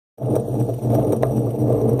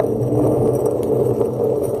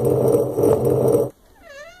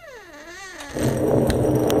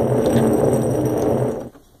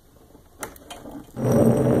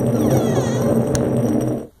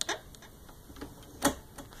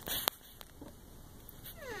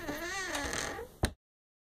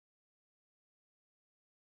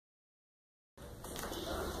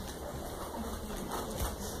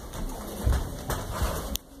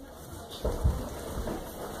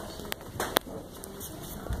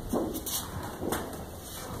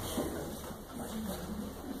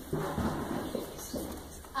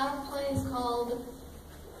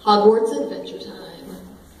Hogwarts Adventure Time.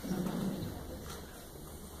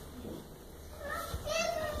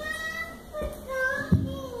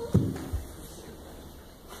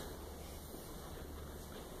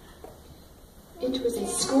 It was a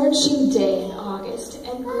scorching day in August,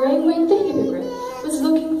 and Greywing the Hippogriff was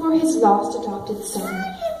looking for his lost adopted son,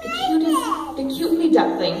 the cutely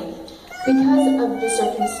duckling. Because of the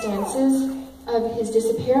circumstances of his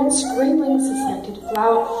disappearance, Greywing suspected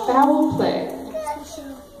foul play.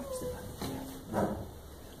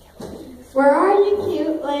 Where are you,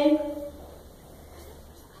 cutely?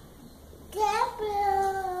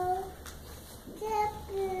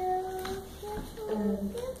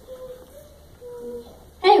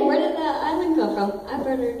 Hey, where did that island come from? I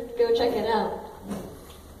better go check it out.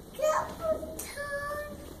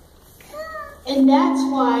 And that's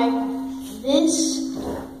why this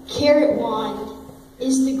carrot wand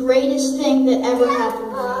is the greatest thing that ever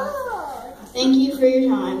happened to me. Thank you for your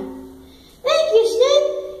time. Thank you, Snape.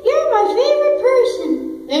 You're my favorite person.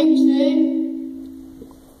 Thanks, Snape.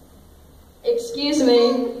 Excuse me,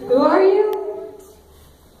 who are you?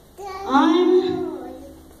 I'm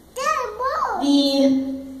the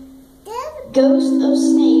ghost of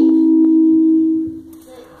Snape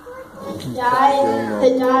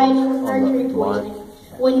that died from mercury poisoning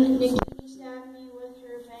when Nikki stabbed me with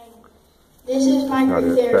her fang. This is my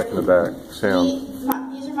group there. Back in the back. Sound.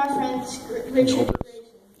 These are my friends, Richard and Grayson.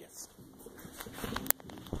 Yes.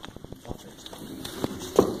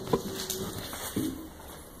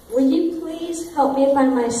 Will you please help me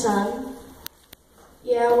find my son?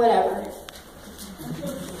 Yeah, whatever.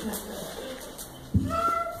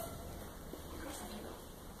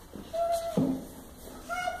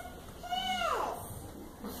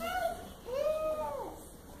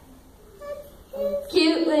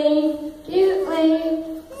 Cutely, cutely.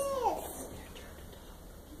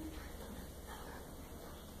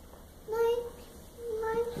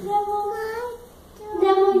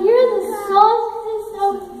 Neville, you're the softest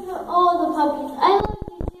of all the puppies. I love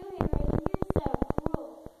you too, Harry. You're so cruel.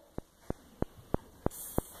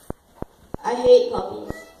 I hate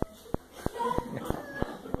puppies.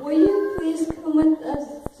 Will you please come with us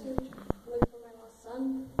to look for my lost son?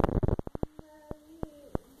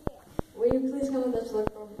 Will you please come with us to look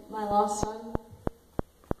for my lost son?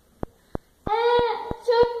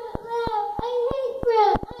 Chocolate love. I hate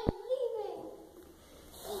bread. I'm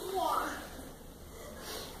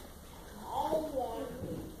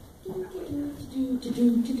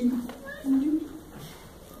leaving.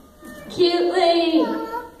 Cutely.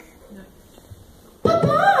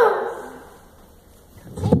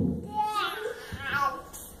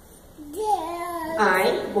 I,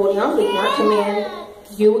 Voldemort Fleetmore, command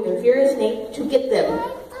you, inferior Snape, to get them.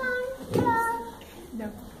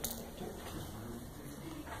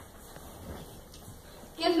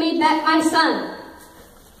 Give me back my son.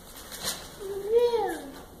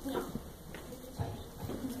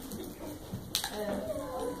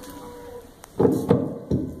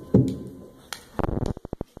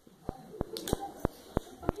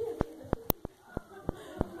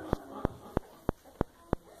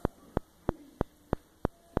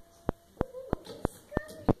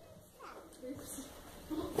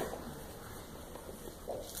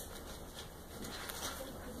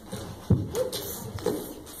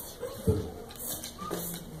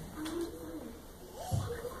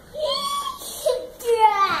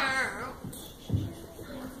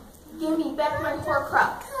 Give me back my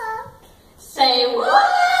Horcrux. Say what?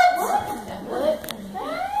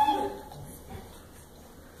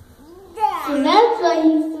 So that's why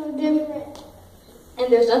he's so different. And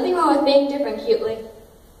there's nothing wrong with being different, cutely.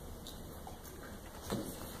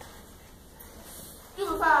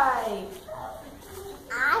 Super 5.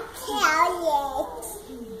 I tell you.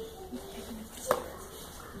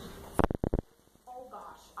 Oh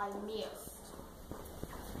gosh, I missed.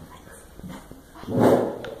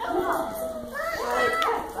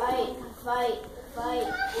 Fight.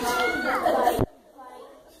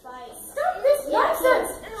 Stop this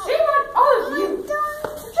nonsense! Shame on all of you!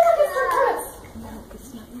 Try to get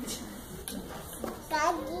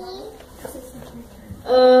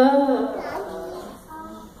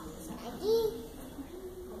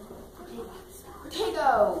Potato!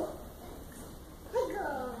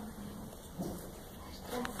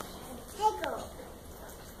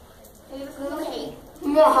 Potato's a little cake.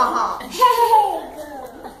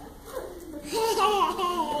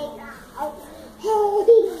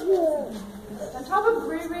 On top of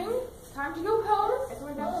Greywing, time to go home. It's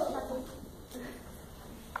going down to the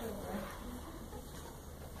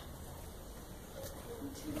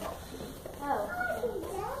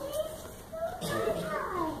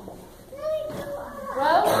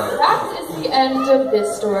Well, end of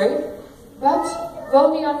this story. But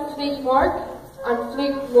Voldy on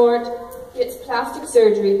Fleetmort gets plastic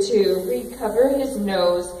surgery to recover his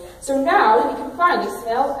nose. So now he can finally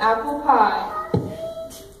smell apple pie.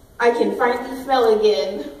 I can finally smell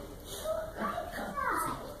again.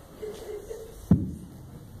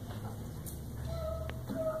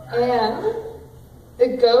 And the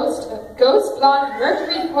ghost blonde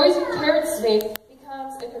mercury poison carrot snake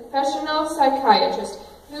becomes a professional psychiatrist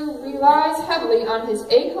who relies heavily on his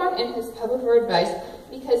acorn and his pebble for advice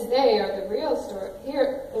because they are the real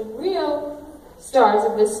stars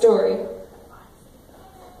of this story.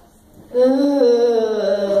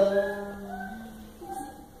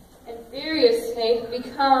 And Furious Snake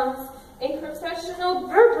becomes a professional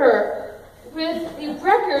burper with the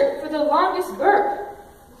record for the longest burp.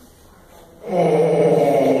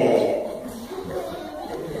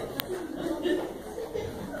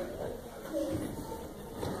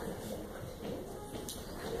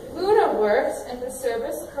 Luna works in the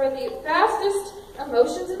service for the fastest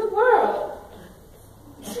emotions in the world.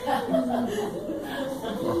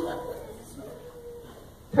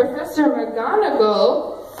 Professor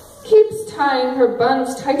McGonagall keeps tying her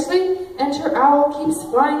buns tightly, and her owl keeps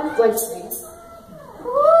flying flightly.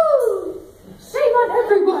 Woo! Shame on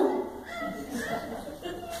everyone!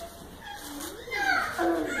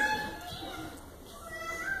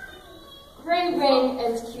 Grey Wing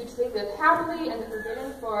and Cutely live happily in the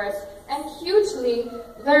Forbidden Forest, and Cutely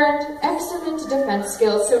learned excellent defense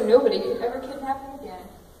skills so nobody could ever kidnap him again.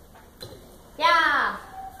 Yeah!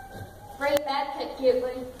 Great bad pet,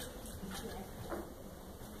 Cutely.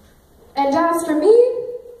 And as for me,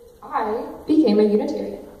 I became a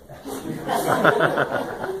Unitarian.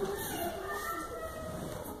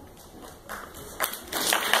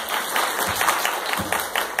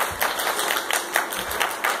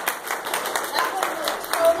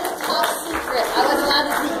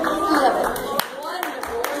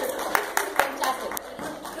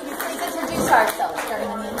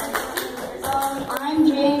 I'm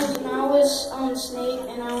James, and I was on Snake,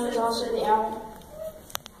 and I was also the owl.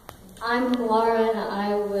 I'm Laura, and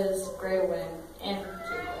I was Grey Wing and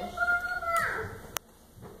Cutely.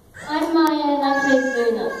 I'm Maya and I played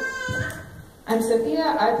Luna. I'm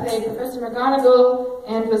Sophia. I played Professor McGonagall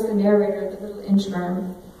and was the narrator of The Little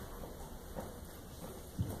Inchworm.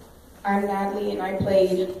 I'm Natalie, and I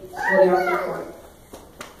played William Court.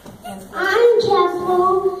 I'm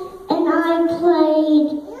Castle and I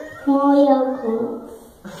played Moyoko.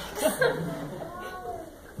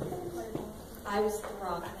 I was the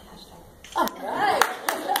rock. Hashtag. All right.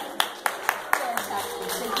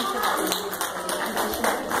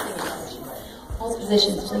 All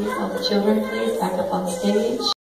positions, please. All the children, please, back up on stage.